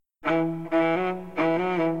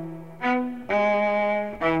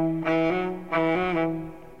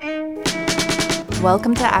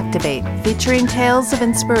Welcome to Activate, featuring tales of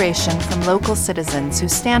inspiration from local citizens who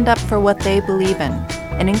stand up for what they believe in,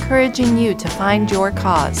 and encouraging you to find your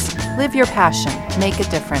cause, live your passion, make a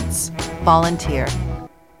difference. Volunteer.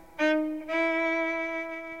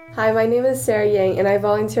 Hi, my name is Sarah Yang, and I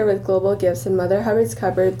volunteer with Global Gifts in Mother Hubbard's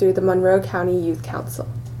Hubbard through the Monroe County Youth Council.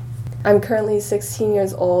 I'm currently 16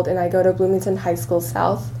 years old, and I go to Bloomington High School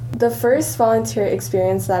South. The first volunteer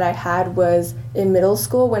experience that I had was in middle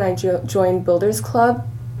school when I joined Builders Club.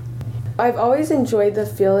 I've always enjoyed the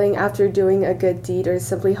feeling after doing a good deed or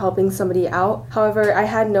simply helping somebody out. However, I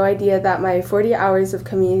had no idea that my 40 hours of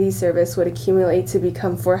community service would accumulate to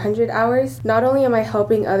become 400 hours. Not only am I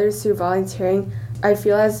helping others through volunteering, I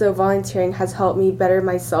feel as though volunteering has helped me better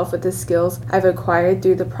myself with the skills I've acquired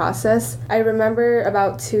through the process. I remember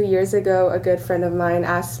about 2 years ago, a good friend of mine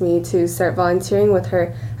asked me to start volunteering with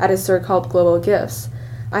her at a store called Global Gifts.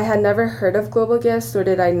 I had never heard of Global Gifts, nor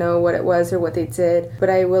did I know what it was or what they did,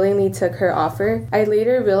 but I willingly took her offer. I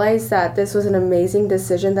later realized that this was an amazing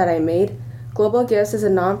decision that I made. Global Gifts is a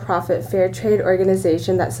nonprofit fair trade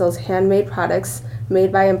organization that sells handmade products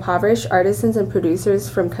made by impoverished artisans and producers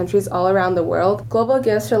from countries all around the world. Global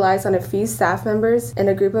Gifts relies on a few staff members and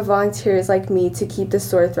a group of volunteers like me to keep the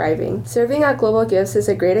store thriving. Serving at Global Gifts is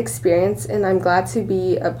a great experience, and I'm glad to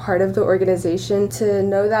be a part of the organization. To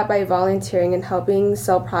know that by volunteering and helping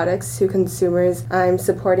sell products to consumers, I'm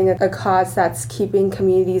supporting a cause that's keeping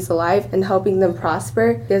communities alive and helping them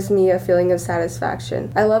prosper gives me a feeling of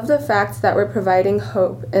satisfaction. I love the fact that we're providing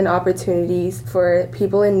hope and opportunities for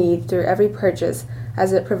people in need through every purchase,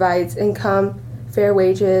 as it provides income, fair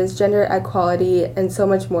wages, gender equality, and so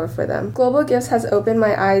much more for them. Global Gifts has opened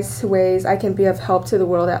my eyes to ways I can be of help to the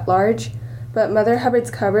world at large, but Mother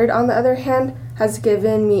Hubbard's Hubbard, on the other hand, has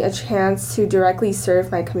given me a chance to directly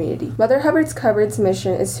serve my community. Mother Hubbard's Hubbard's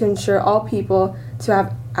mission is to ensure all people to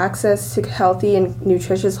have access to healthy and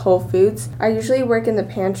nutritious whole foods. I usually work in the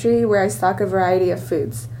pantry where I stock a variety of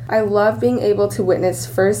foods. I love being able to witness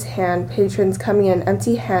firsthand patrons coming in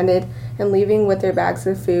empty-handed and leaving with their bags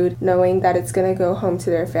of food, knowing that it's going to go home to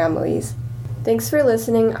their families. Thanks for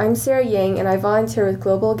listening. I'm Sarah Yang, and I volunteer with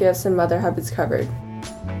Global Gifts and Mother Hubbard's Hubbard.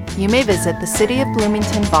 You may visit the City of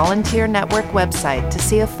Bloomington Volunteer Network website to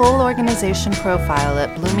see a full organization profile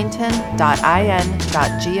at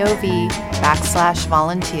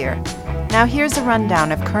bloomington.in.gov/volunteer. Now here's a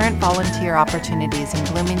rundown of current volunteer opportunities in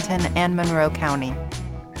Bloomington and Monroe County.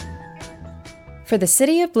 For the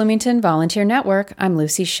City of Bloomington Volunteer Network, I'm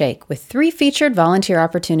Lucy Shake with 3 featured volunteer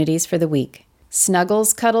opportunities for the week.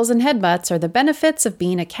 Snuggles, cuddles, and headbutts are the benefits of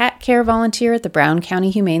being a cat care volunteer at the Brown County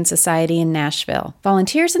Humane Society in Nashville.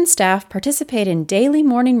 Volunteers and staff participate in daily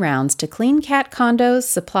morning rounds to clean cat condos,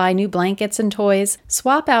 supply new blankets and toys,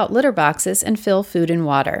 swap out litter boxes, and fill food and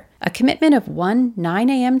water. A commitment of 1 9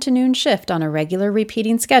 a.m. to noon shift on a regular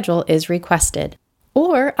repeating schedule is requested.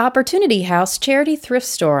 Or Opportunity House Charity Thrift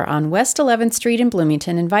Store on West 11th Street in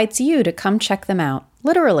Bloomington invites you to come check them out.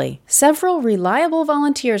 Literally, several reliable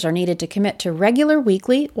volunteers are needed to commit to regular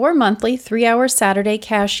weekly or monthly 3-hour Saturday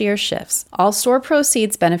cashier shifts. All store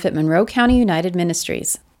proceeds benefit Monroe County United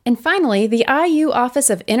Ministries. And finally, the IU Office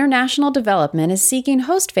of International Development is seeking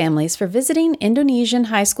host families for visiting Indonesian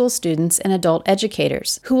high school students and adult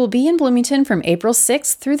educators, who will be in Bloomington from April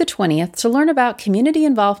 6th through the 20th to learn about community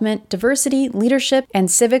involvement, diversity, leadership, and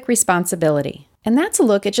civic responsibility. And that's a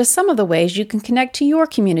look at just some of the ways you can connect to your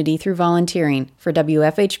community through volunteering. For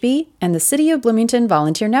WFHB and the City of Bloomington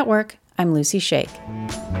Volunteer Network, I'm Lucy Shake.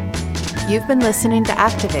 You've been listening to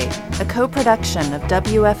Activate, a co-production of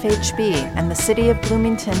WFHB and the City of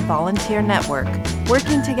Bloomington Volunteer Network,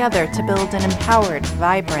 working together to build an empowered,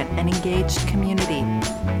 vibrant, and engaged community.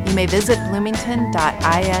 You may visit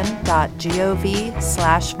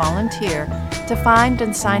bloomington.in.gov/volunteer to find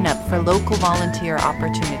and sign up for local volunteer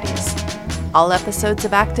opportunities. All episodes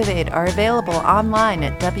of Activate are available online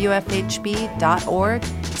at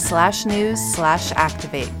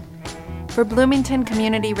wfhb.org/news/activate. For Bloomington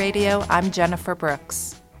Community Radio, I'm Jennifer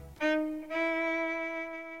Brooks.